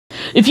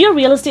If you're a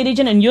real estate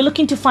agent and you're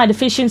looking to find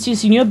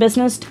efficiencies in your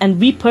business and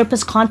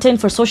repurpose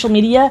content for social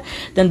media,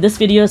 then this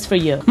video is for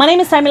you. My name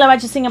is Tharmila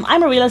Rajasingam.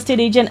 I'm a real estate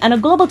agent and a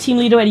global team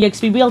leader at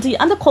eXp Realty.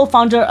 I'm the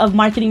co-founder of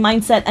Marketing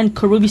Mindset and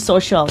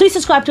kvCORE. Please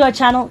subscribe to our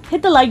channel,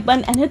 hit the like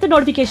button, and hit the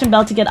notification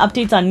bell to get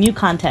updates on new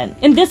content.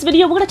 In this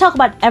video, we're going to talk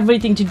about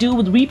everything to do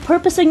with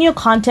repurposing your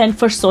content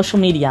for social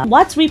media.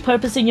 What's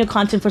repurposing your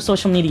content for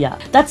social media?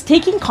 That's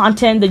taking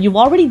content that you've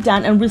already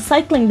done and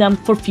recycling them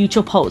for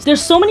future posts.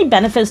 There's so many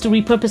benefits to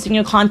repurposing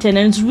your content,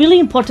 and it's really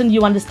important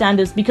you understand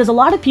this because a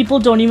lot of people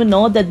don't even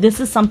know that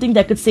this is something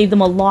that could save them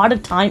a lot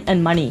of time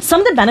and money.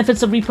 Some of the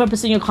benefits of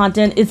repurposing your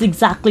content is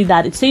exactly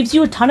that. It saves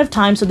you a ton of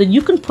time so that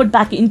you can put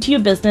back into your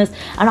business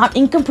and on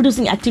income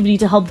producing activity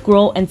to help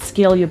grow and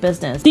scale your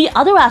business. The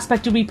other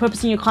aspect of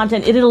repurposing your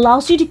content, it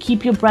allows you to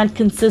keep your brand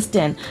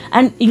consistent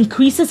and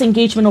increases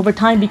engagement over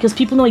time because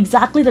people know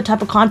exactly the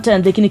type of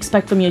content they can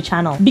expect from your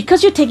channel.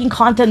 Because you're taking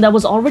content that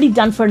was already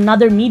done for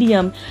another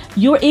medium,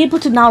 you're able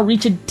to now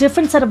reach a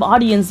different set of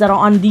audience that are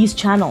on these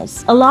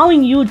channels,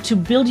 allowing you to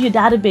build your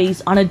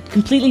database on a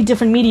completely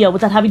different media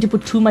without having to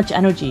put too much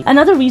energy.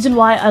 Another reason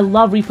why I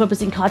love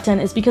repurposing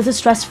content is because it's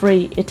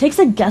stress-free. It takes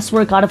the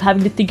guesswork out of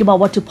having to think about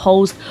what to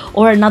post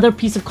or another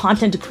piece of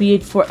content to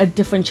create for a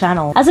different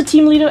channel. As a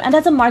team leader and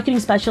as a marketing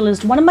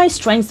specialist, one of my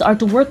strengths are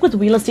to work with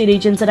real estate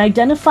agents and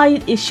identify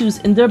issues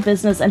in their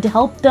business and to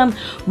help them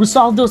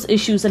resolve those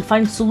issues and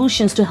find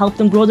solutions to help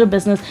them grow their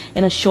business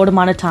in a short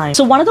amount of time.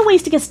 So one of the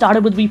ways to get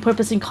started with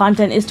repurposing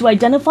content is to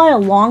identify a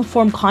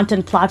long-form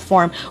content platform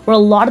where a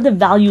lot of the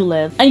value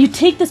lives, and you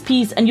take this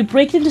piece and you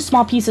break it into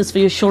small pieces for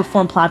your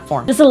short-form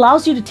platform. This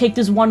allows you to take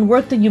this one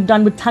work that you've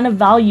done with ton of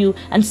value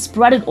and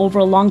spread it over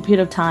a long period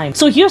of time.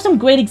 So here's some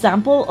great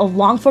example of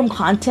long-form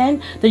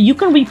content that you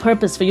can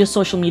repurpose for your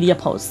social media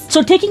posts.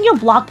 So taking your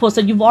blog posts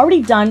that you've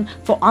already done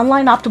for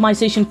online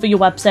optimization for your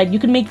website, you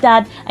can make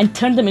that and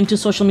turn them into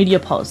social media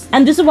posts.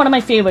 And this is one of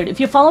my favorite. If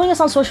you're following us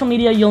on social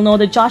media, you'll know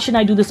that Josh and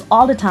I do this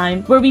all the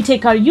time, where we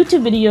take our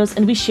YouTube videos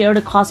and we share it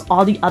across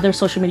all the other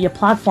social media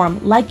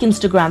platforms like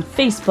Instagram,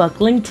 Facebook,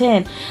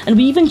 LinkedIn, and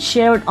we even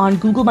share it on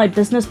Google My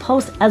Business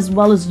posts as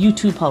well as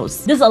YouTube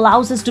posts. This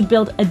allows us to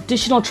build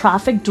additional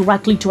traffic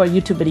directly to our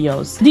YouTube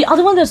videos. The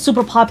other one that's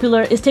super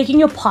popular is taking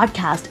your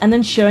podcast and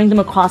then sharing them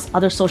across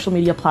other social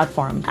media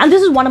platforms. And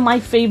this is one of my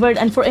favorite,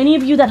 and for any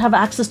of you that have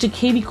access to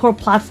kvCORE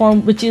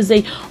platform, which is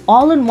a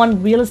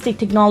all-in-one real estate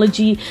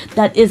technology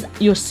that is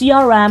your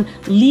CRM,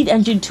 lead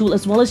engine tool,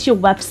 as well as your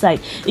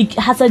website. It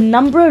has a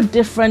number of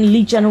different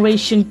lead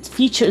generation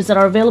features that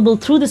are available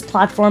through this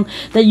platform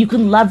that you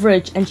can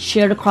leverage and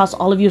share across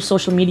all of your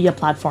social media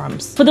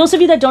platforms. For those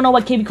of you that don't know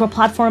what kvCORE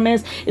platform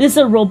is, it is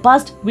a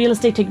robust real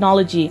estate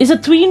technology. It's a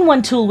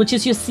 3-in-1 tool, which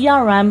is your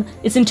CRM.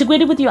 It's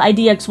integrated with your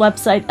IDX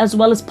website as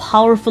well as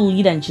powerful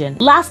lead engine.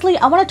 Lastly,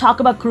 I want to talk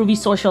about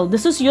kvSocial.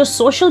 This is your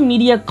social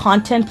media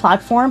content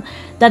platform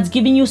that's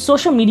giving you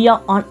social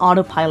media on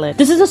autopilot.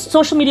 This is a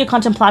social media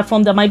content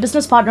platform that my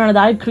business partner and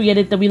I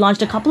created that we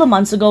launched a couple of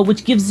months ago,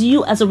 which gives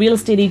you as a real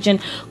estate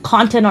agent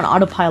content on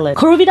autopilot.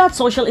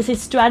 kvSocial is a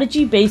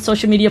strategy-based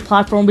social media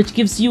platform which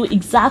gives you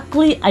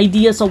exactly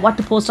ideas of what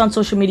to post on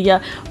social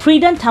media,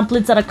 pre-done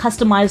templates that are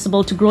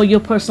customizable to grow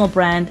your personal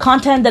brand,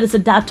 content that is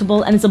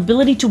adaptable, and its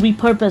ability to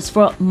repurpose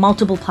for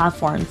multiple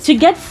platforms. To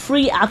get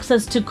free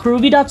access to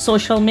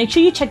kvSocial, make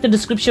sure you check the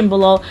description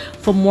below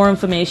for more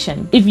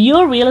information. If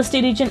you're a real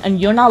estate agent and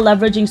you're not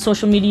leveraging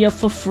social media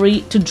for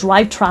free to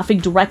drive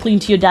traffic directly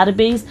into your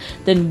database,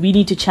 then we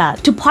need to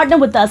chat. To partner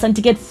with us and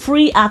to get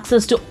free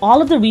access to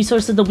all of the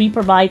resources that we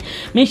provide,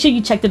 make sure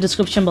you check the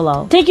description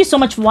below. Thank you so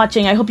much for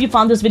watching. I hope you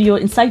found this video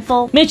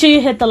insightful. Make sure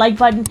you hit the like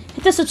button,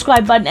 hit the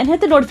subscribe button, and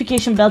hit the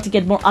notification bell to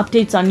get more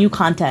updates on new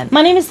content.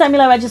 My name is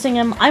Tharmila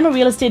Rajasingam. I'm a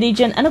real estate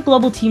agent and a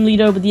global team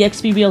leader with the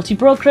eXp Realty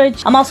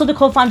brokerage. I'm also the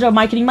co-founder of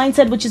Marketing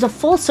Mindset, which is a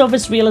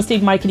full-service real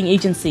estate marketing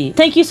agency.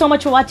 Thank you so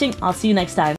much for watching. I'll see you next time.